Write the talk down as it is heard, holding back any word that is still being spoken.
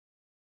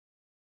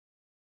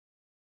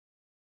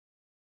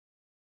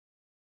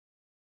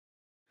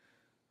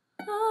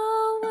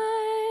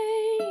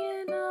away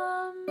in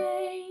a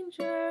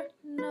manger,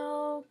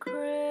 no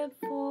crib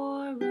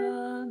for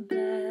a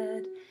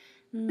bed.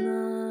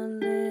 The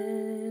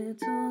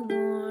little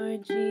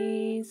Lord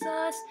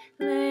Jesus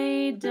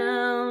laid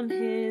down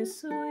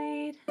his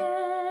sweet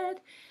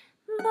head.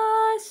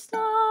 The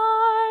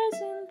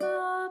stars in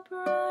the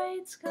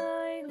bright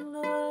sky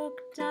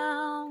looked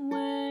down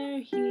where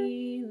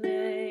he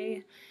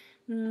lay.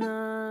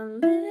 The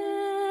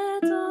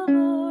little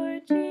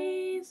Lord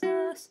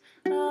Jesus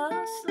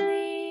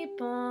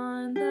asleep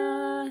on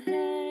the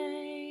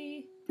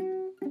hay.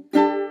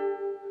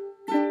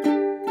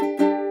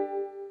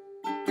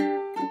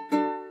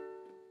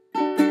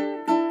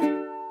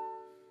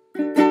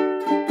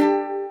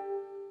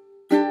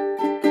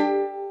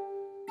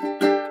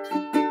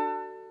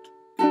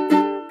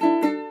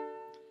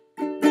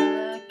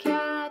 The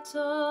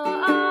cattle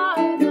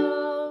are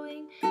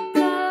lowing,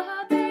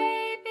 the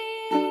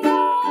baby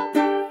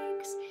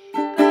awakes,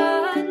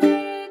 but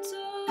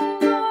little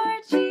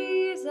Lord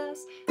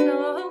Jesus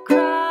no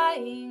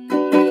crying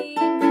he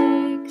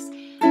makes.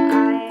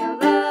 I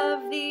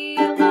love thee,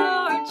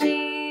 Lord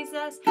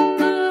Jesus,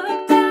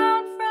 look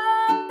down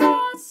from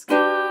the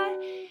sky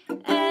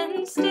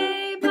and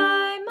stay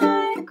by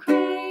my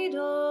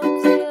cradle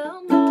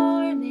till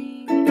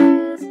morning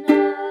is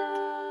nigh.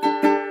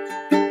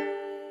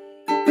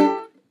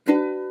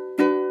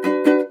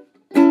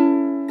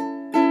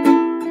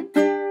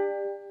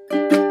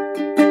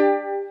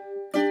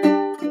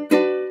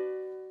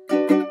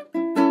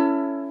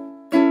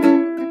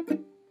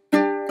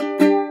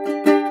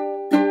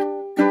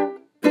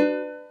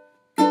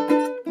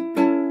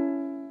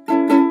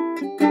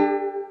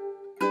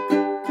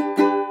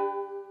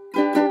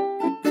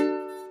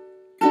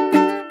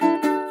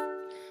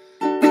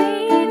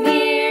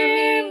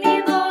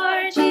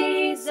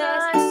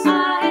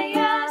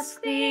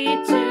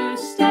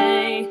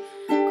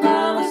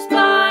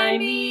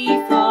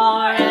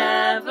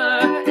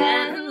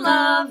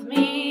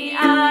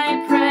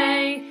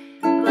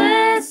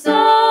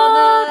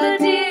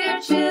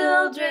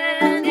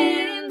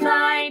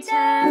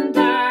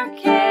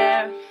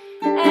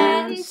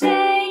 Say